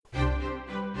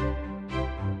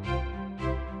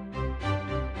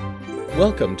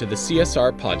Welcome to the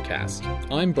CSR Podcast.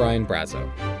 I'm Brian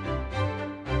Brazo.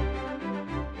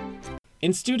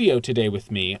 In studio today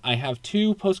with me, I have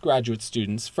two postgraduate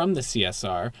students from the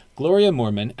CSR, Gloria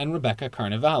Moorman and Rebecca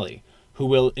Carnevali, who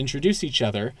will introduce each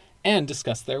other and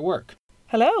discuss their work.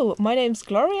 Hello, my name's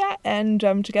Gloria, and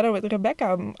together with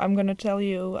Rebecca, I'm going to tell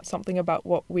you something about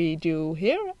what we do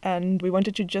here, and we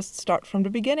wanted to just start from the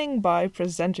beginning by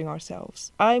presenting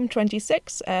ourselves. I'm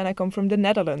 26, and I come from the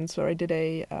Netherlands, where I did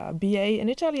a BA in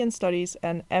Italian Studies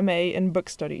and MA in Book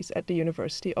Studies at the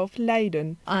University of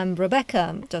Leiden. I'm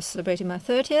Rebecca, just celebrating my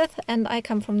 30th, and I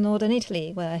come from Northern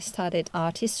Italy, where I studied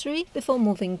art history before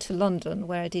moving to London,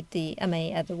 where I did the MA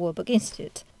at the Warburg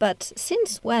Institute. But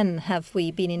since when have we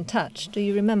been in touch? Do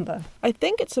you remember? I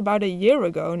think it's about a year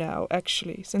ago now,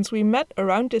 actually, since we met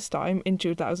around this time in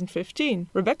 2015.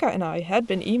 Rebecca and I had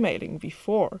been emailing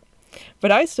before,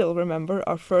 but I still remember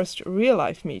our first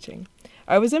real-life meeting.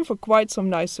 I was in for quite some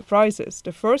nice surprises,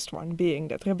 the first one being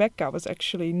that Rebecca was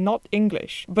actually not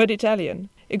English, but Italian.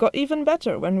 It got even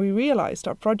better when we realized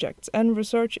our projects and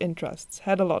research interests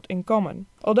had a lot in common.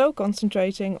 Although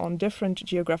concentrating on different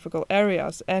geographical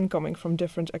areas and coming from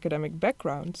different academic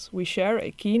backgrounds, we share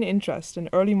a keen interest in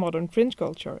early modern print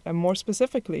culture and more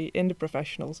specifically in the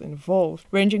professionals involved,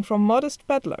 ranging from modest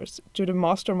peddlers to the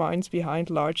masterminds behind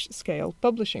large-scale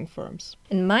publishing firms.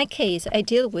 In my case, I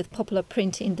deal with popular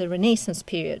print in the Renaissance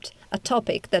period, a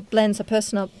topic that blends a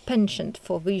personal penchant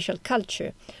for visual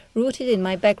culture, rooted in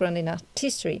my background in art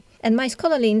history, and my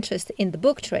scholarly interest in the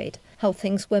book trade, how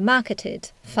things were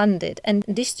marketed, funded and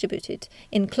distributed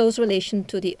in close relation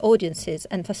to the audiences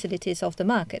and facilities of the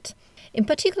market. In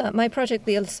particular, my project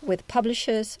deals with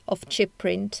publishers of cheap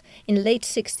print in late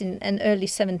 16th and early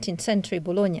 17th century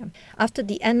Bologna, after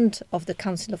the end of the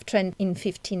Council of Trent in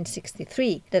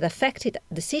 1563 that affected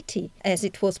the city as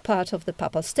it was part of the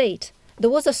Papal State. There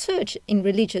was a surge in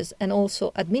religious and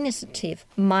also administrative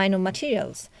minor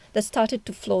materials that started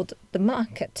to flood the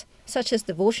market, such as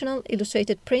devotional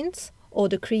illustrated prints or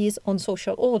decrees on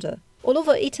social order. All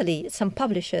over Italy, some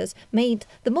publishers made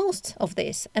the most of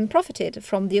this and profited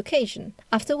from the occasion,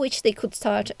 after which they could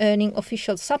start earning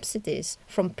official subsidies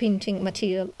from printing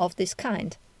material of this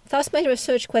kind. Thus, my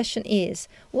research question is,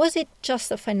 was it just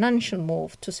a financial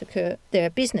move to secure their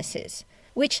businesses?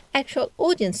 Which actual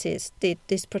audiences did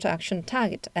this production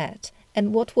target at?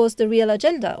 And what was the real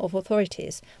agenda of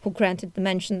authorities who granted the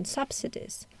mentioned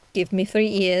subsidies? Give me 3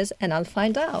 years and I'll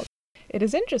find out. It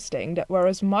is interesting that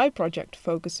whereas my project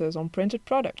focuses on printed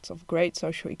products of great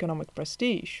socio-economic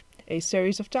prestige, a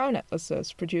series of town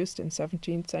atlases produced in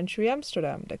 17th century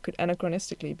Amsterdam that could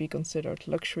anachronistically be considered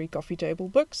luxury coffee table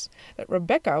books, that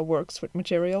Rebecca works with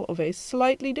material of a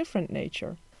slightly different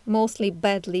nature. Mostly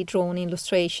badly drawn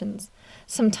illustrations.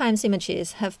 Sometimes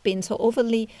images have been so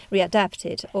overly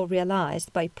readapted or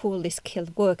realized by poorly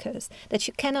skilled workers that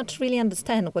you cannot really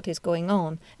understand what is going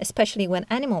on, especially when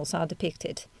animals are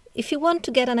depicted. If you want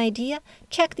to get an idea,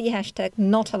 check the hashtag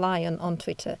 #NotALion on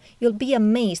Twitter. You'll be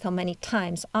amazed how many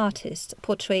times artists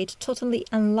portrayed totally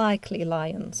unlikely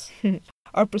lions.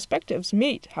 Our perspectives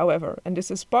meet, however, and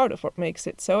this is part of what makes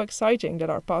it so exciting that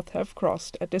our paths have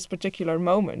crossed at this particular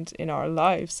moment in our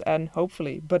lives and,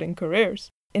 hopefully, budding careers,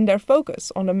 in their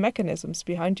focus on the mechanisms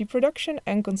behind the production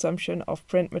and consumption of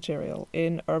print material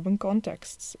in urban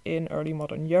contexts in early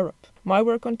modern Europe. My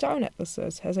work on town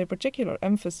atlases has a particular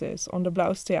emphasis on the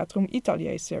Blau's Theatrum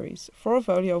Italiae series, 4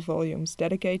 folio volumes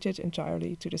dedicated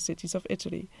entirely to the cities of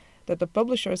Italy, that the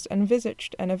publishers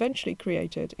envisaged and eventually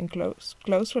created in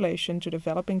close relation to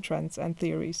developing trends and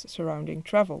theories surrounding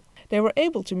travel. They were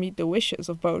able to meet the wishes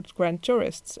of both grand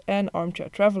tourists and armchair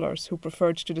travelers who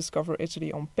preferred to discover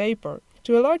Italy on paper,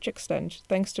 to a large extent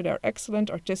thanks to their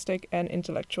excellent artistic and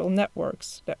intellectual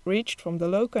networks that reached from the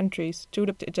Low Countries to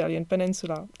the Italian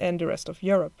peninsula and the rest of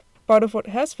Europe. Part of what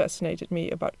has fascinated me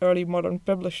about early modern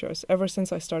publishers ever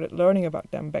since I started learning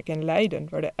about them back in Leiden,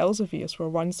 where the Elseviers were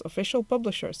once official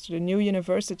publishers to the new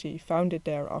university founded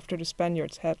there after the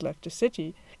Spaniards had left the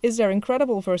city, is their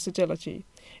incredible versatility,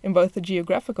 in both the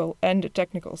geographical and the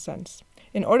technical sense.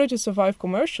 In order to survive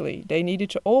commercially, they needed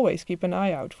to always keep an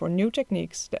eye out for new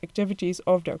techniques, the activities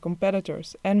of their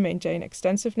competitors, and maintain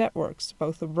extensive networks,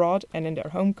 both abroad and in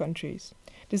their home countries.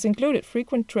 This included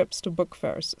frequent trips to book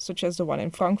fairs, such as the one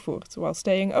in Frankfurt, while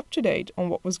staying up to date on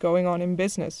what was going on in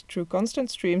business through constant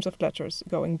streams of letters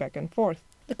going back and forth.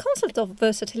 The concept of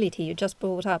versatility you just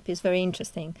brought up is very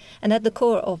interesting and at the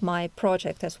core of my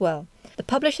project as well. The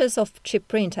publishers of cheap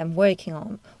print I'm working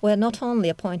on were not only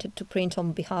appointed to print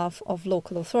on behalf of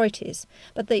local authorities,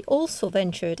 but they also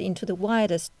ventured into the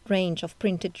widest range of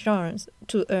printed genres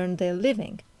to earn their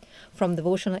living. from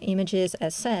devotional images,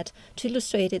 as said, to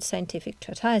illustrated scientific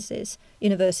treatises,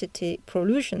 university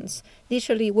prolusions,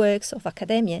 literary works of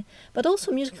academia, but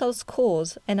also musical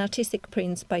scores and artistic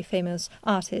prints by famous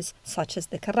artists such as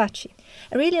the Carracci.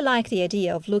 I really like the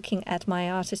idea of looking at my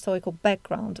art historical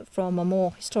background from a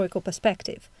more historical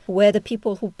perspective, who were the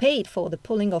people who paid for the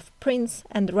pulling of prints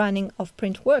and the running of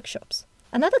print workshops.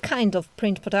 Another kind of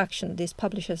print production these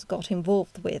publishers got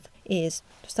involved with is,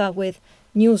 to start with,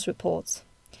 news reports.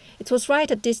 It was right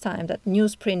at this time that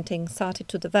newsprinting started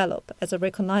to develop as a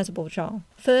recognizable genre,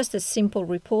 first as simple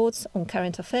reports on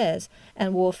current affairs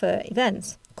and warfare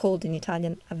events, called in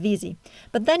Italian avvisi,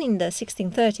 but then in the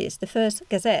 1630s the first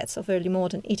gazettes of early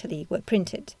modern Italy were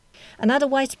printed. Another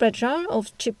widespread genre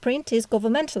of cheap print is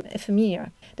governmental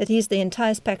ephemera, that is, the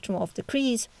entire spectrum of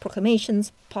decrees,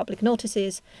 proclamations, public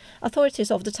notices,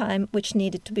 authorities of the time which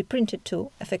needed to be printed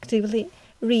to effectively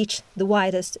reach the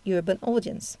widest urban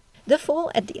audience.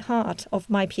 Therefore, at the heart of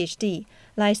my PhD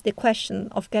lies the question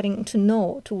of getting to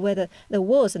know whether there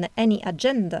was any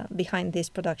agenda behind these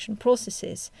production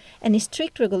processes, any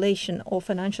strict regulation or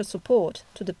financial support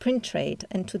to the print trade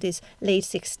and to this late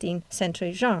 16th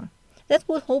century genre. That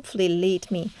will hopefully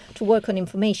lead me to work on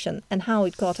information and how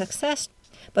it got accessed,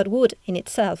 but would in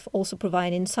itself also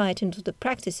provide insight into the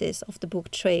practices of the book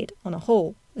trade on a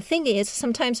whole. The thing is,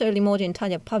 sometimes early modern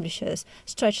Italian publishers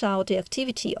stretched out the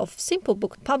activity of simple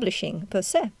book publishing per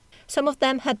se. Some of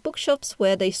them had bookshops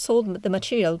where they sold the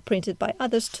material printed by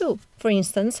others too. For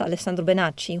instance, Alessandro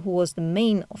Benacci, who was the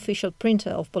main official printer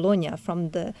of Bologna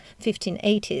from the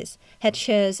 1580s, had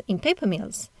shares in paper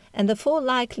mills, and therefore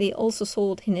likely also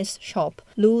sold in his shop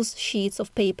loose sheets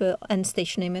of paper and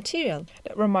stationery material.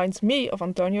 That reminds me of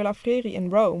Antonio Lafreri in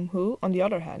Rome, who, on the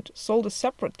other hand, sold a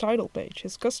separate title page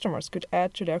his customers could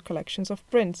add to their collections of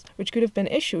prints, which could have been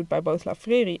issued by both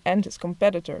Lafreri and his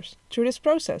competitors. Through this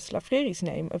process, Lafreri's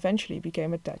name eventually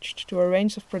became attached to a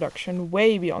range of production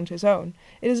way beyond his own.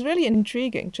 It is really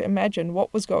intriguing to imagine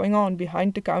what was going on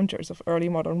behind the counters of early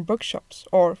modern bookshops,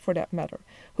 or, for that matter,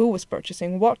 who was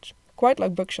purchasing what. Quite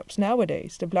like bookshops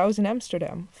nowadays, the Blaus in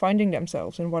Amsterdam, finding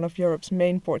themselves in one of Europe's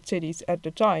main port cities at the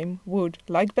time, would,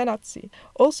 like Benazzi,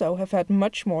 also have had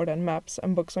much more than maps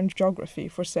and books on geography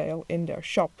for sale in their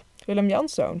shop. Willem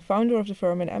Janszoon, founder of the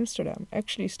firm in Amsterdam,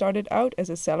 actually started out as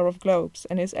a seller of globes,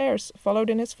 and his heirs followed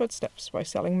in his footsteps by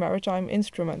selling maritime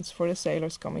instruments for the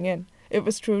sailors coming in. It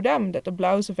was through them that the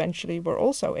Blaus eventually were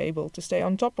also able to stay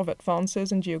on top of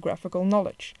advances in geographical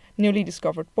knowledge, newly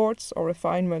discovered ports or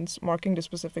refinements marking the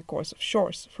specific course of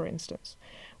shores, for instance,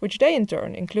 which they in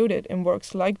turn included in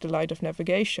works like The Light of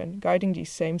Navigation, guiding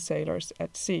these same sailors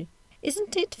at sea.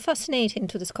 Isn't it fascinating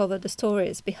to discover the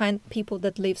stories behind people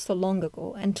that lived so long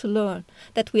ago and to learn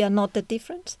that we are not that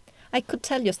different? I could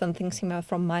tell you something similar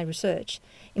from my research,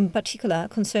 in particular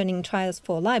concerning trials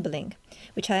for libelling,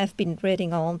 which I have been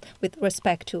reading on with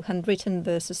respect to handwritten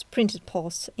versus printed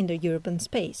posts in the urban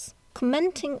space.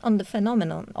 Commenting on the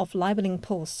phenomenon of libelling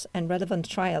posts and relevant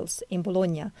trials in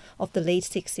Bologna of the late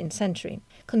 16th century,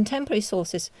 contemporary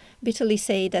sources bitterly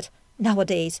say that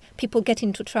nowadays people get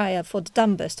into trial for the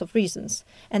dumbest of reasons,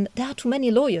 and there are too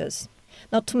many lawyers.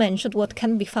 Not to mention what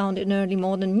can be found in early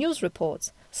modern news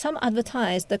reports. Some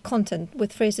advertise their content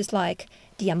with phrases like,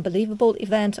 "The unbelievable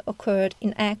event occurred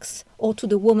in X," or "to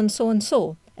the woman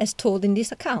so-and-so," as told in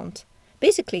this account.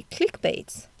 Basically,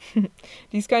 clickbaits.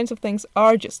 These kinds of things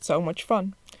are just so much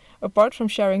fun. Apart from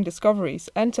sharing discoveries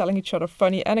and telling each other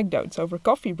funny anecdotes over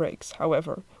coffee breaks,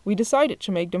 however, we decided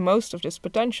to make the most of this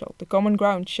potential, the common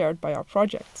ground shared by our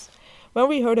projects, when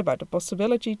we heard about the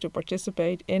possibility to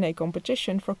participate in a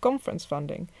competition for conference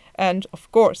funding, and,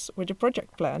 of course, with a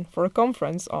project plan for a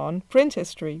conference on print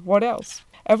history, what else?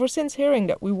 Ever since hearing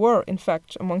that we were, in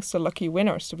fact, amongst the lucky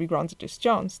winners to be granted this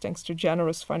chance, thanks to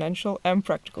generous financial and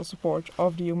practical support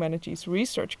of the Humanities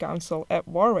Research Council at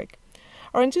Warwick,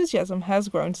 our enthusiasm has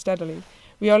grown steadily.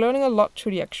 We are learning a lot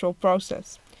through the actual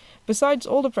process. Besides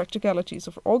all the practicalities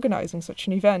of organizing such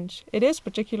an event, it is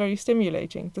particularly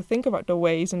stimulating to think about the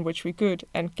ways in which we could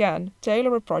and can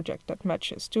tailor a project that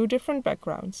matches two different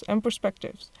backgrounds and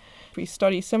perspectives. We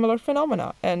study similar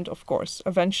phenomena and, of course,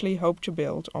 eventually hope to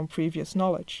build on previous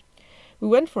knowledge. We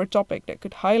went for a topic that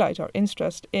could highlight our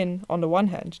interest in, on the one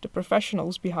hand, the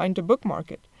professionals behind the book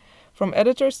market, from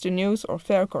editors to news or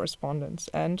fair correspondents,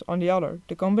 and, on the other,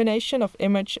 the combination of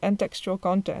image and textual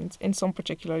content in some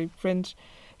particularly print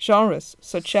genres,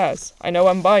 such as, I know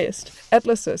I'm biased,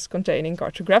 atlases containing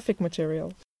cartographic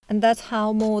material. And that's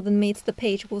how More Than Meets the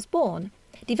Page was born.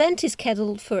 The event is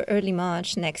scheduled for early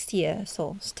March next year,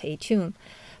 so stay tuned.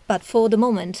 But for the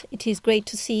moment, it is great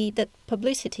to see that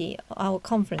publicity our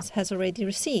conference has already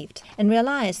received and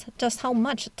realize just how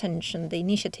much attention the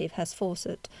initiative has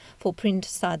fostered for print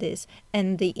studies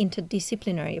and the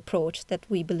interdisciplinary approach that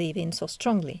we believe in so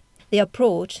strongly. The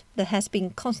approach that has been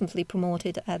constantly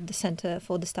promoted at the Center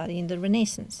for the Study in the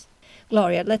Renaissance.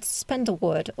 Gloria, let's spend a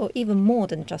word, or even more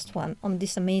than just one, on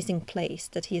this amazing place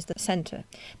that is the Centre.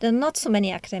 There are not so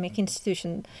many academic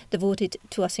institutions devoted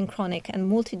to a synchronic and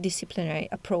multidisciplinary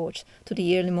approach to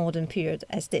the early modern period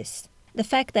as this. The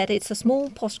fact that it's a small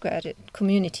postgraduate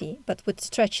community, but with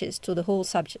stretches to the whole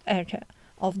subject area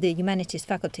of the humanities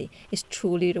faculty, is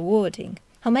truly rewarding.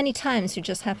 How many times you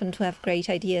just happen to have great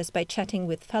ideas by chatting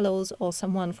with fellows or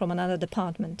someone from another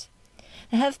department?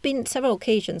 There have been several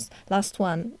occasions, last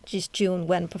one this June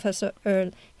when Professor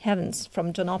Earl Evans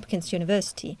from Johns Hopkins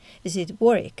University visited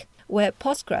Warwick, where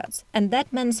postgrads, and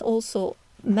that means also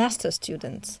master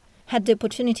students, had the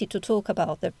opportunity to talk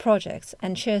about their projects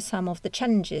and share some of the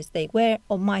challenges they were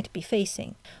or might be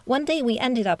facing. One day we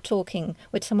ended up talking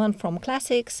with someone from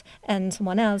classics and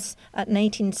someone else, an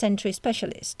 18th century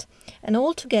specialist. And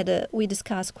all together we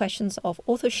discussed questions of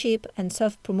authorship and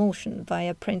self-promotion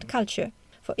via print culture.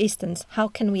 For instance, how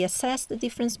can we assess the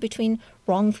difference between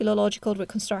wrong philological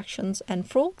reconstructions and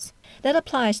frauds? That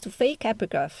applies to fake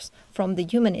epigraphs from the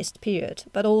humanist period,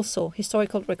 but also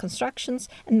historical reconstructions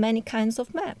and many kinds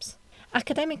of maps.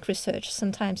 Academic research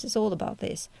sometimes is all about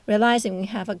this, realizing we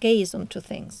have a gaze onto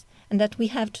things, and that we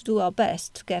have to do our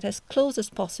best to get as close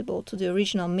as possible to the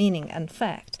original meaning and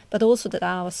fact, but also that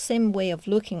our same way of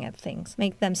looking at things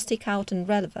make them stick out and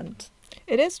relevant.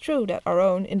 It is true that our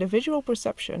own individual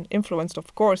perception, influenced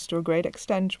of course to a great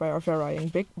extent by our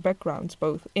varying backgrounds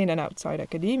both in and outside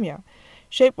academia,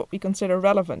 shape what we consider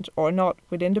relevant or not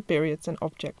within the periods and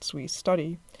objects we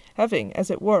study, having, as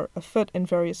it were, a foot in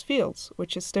various fields,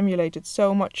 which is stimulated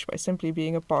so much by simply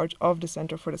being a part of the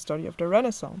Center for the Study of the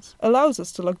Renaissance, allows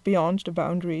us to look beyond the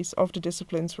boundaries of the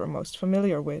disciplines we're most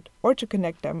familiar with, or to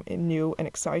connect them in new and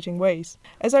exciting ways.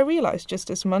 As I realized just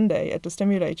this Monday at the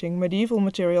stimulating Medieval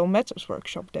Material Matters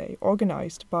Workshop Day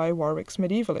organized by Warwick's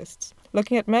medievalists,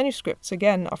 looking at manuscripts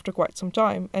again after quite some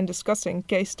time and discussing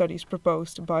case studies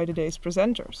proposed by the day's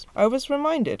presenters, I was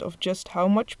reminded of just how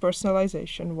much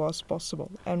personalization was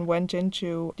possible and went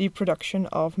into the production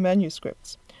of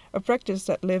manuscripts, a practice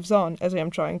that lives on, as I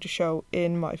am trying to show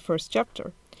in my first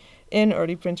chapter, in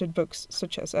early printed books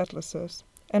such as atlases.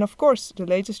 And of course, the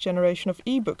latest generation of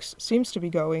e-books seems to be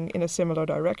going in a similar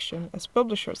direction as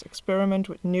publishers experiment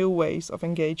with new ways of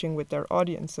engaging with their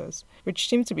audiences, which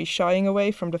seem to be shying away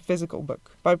from the physical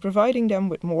book, by providing them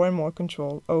with more and more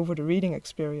control over the reading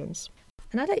experience.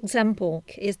 Another example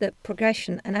is the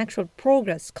progression and actual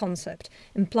progress concept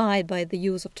implied by the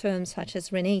use of terms such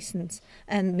as Renaissance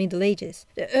and Middle Ages.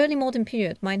 The early modern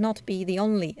period might not be the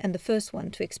only and the first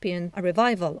one to experience a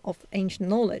revival of ancient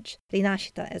knowledge.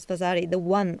 Rinascita, as Vasari, the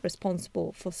one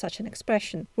responsible for such an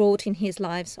expression, wrote in his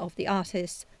lives of the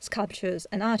artists, sculptors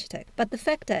and architects. But the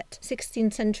fact that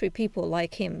 16th century people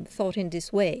like him thought in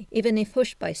this way, even if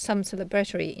pushed by some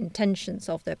celebratory intentions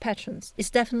of their patrons, is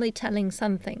definitely telling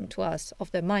something to us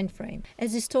of their mind frame.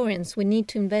 As historians, we need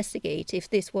to investigate if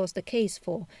this was the case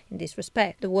for, in this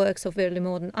respect, the works of early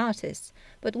modern artists,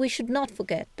 but we should not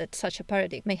forget that such a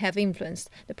paradigm may have influenced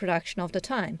the production of the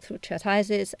time through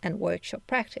treatises and workshop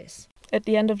practice. At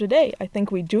the end of the day, I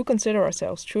think we do consider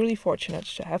ourselves truly fortunate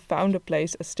to have found a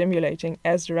place as stimulating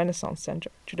as the Renaissance Center,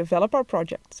 to develop our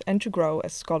projects and to grow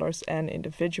as scholars and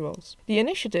individuals. The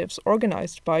initiatives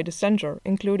organized by the Center,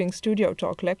 including studio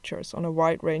talk lectures on a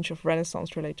wide range of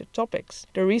Renaissance-related topics,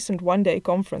 the recent one-day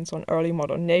conference on early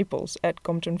modern Naples at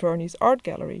Compton Verney's Art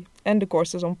Gallery, and the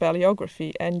courses on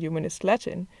paleography and humanist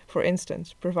Latin, for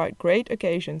instance, provide great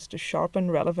occasions to sharpen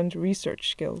relevant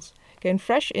research skills, gain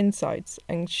fresh insights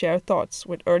and share thoughts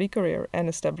with early career and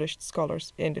established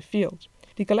scholars in the field.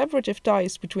 The collaborative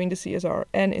ties between the CSR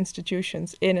and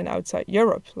institutions in and outside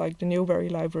Europe, like the Newberry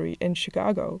Library in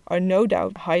Chicago, are no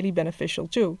doubt highly beneficial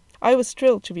too. I was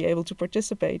thrilled to be able to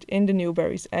participate in the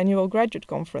Newberry's annual graduate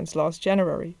conference last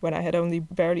January, when I had only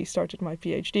barely started my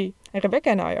PhD. And Rebecca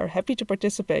and I are happy to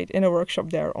participate in a workshop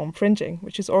there on printing,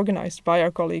 which is organized by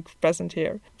our colleague present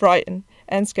here, Brian,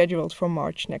 and scheduled for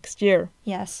March next year.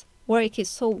 Yes. Warwick is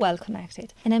so well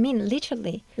connected. And I mean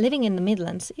literally, living in the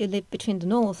Midlands, you live between the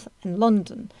North and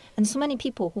London, and so many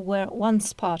people who were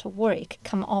once part of Warwick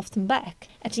come often back.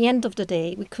 At the end of the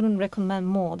day, we couldn't recommend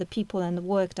more the people and the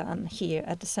work done here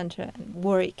at the Centre and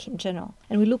Warwick in general.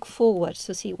 And we look forward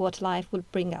to see what life will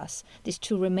bring us these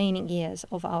 2 remaining years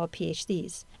of our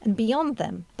PhDs. And beyond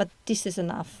them, but this is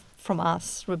enough from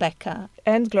us, Rebecca.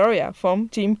 And Gloria from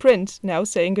Team Print, now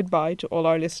saying goodbye to all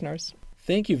our listeners.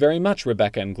 Thank you very much,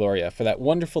 Rebecca and Gloria, for that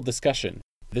wonderful discussion.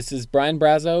 This is Brian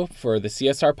Brazo for the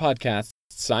CSR Podcast,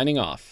 signing off.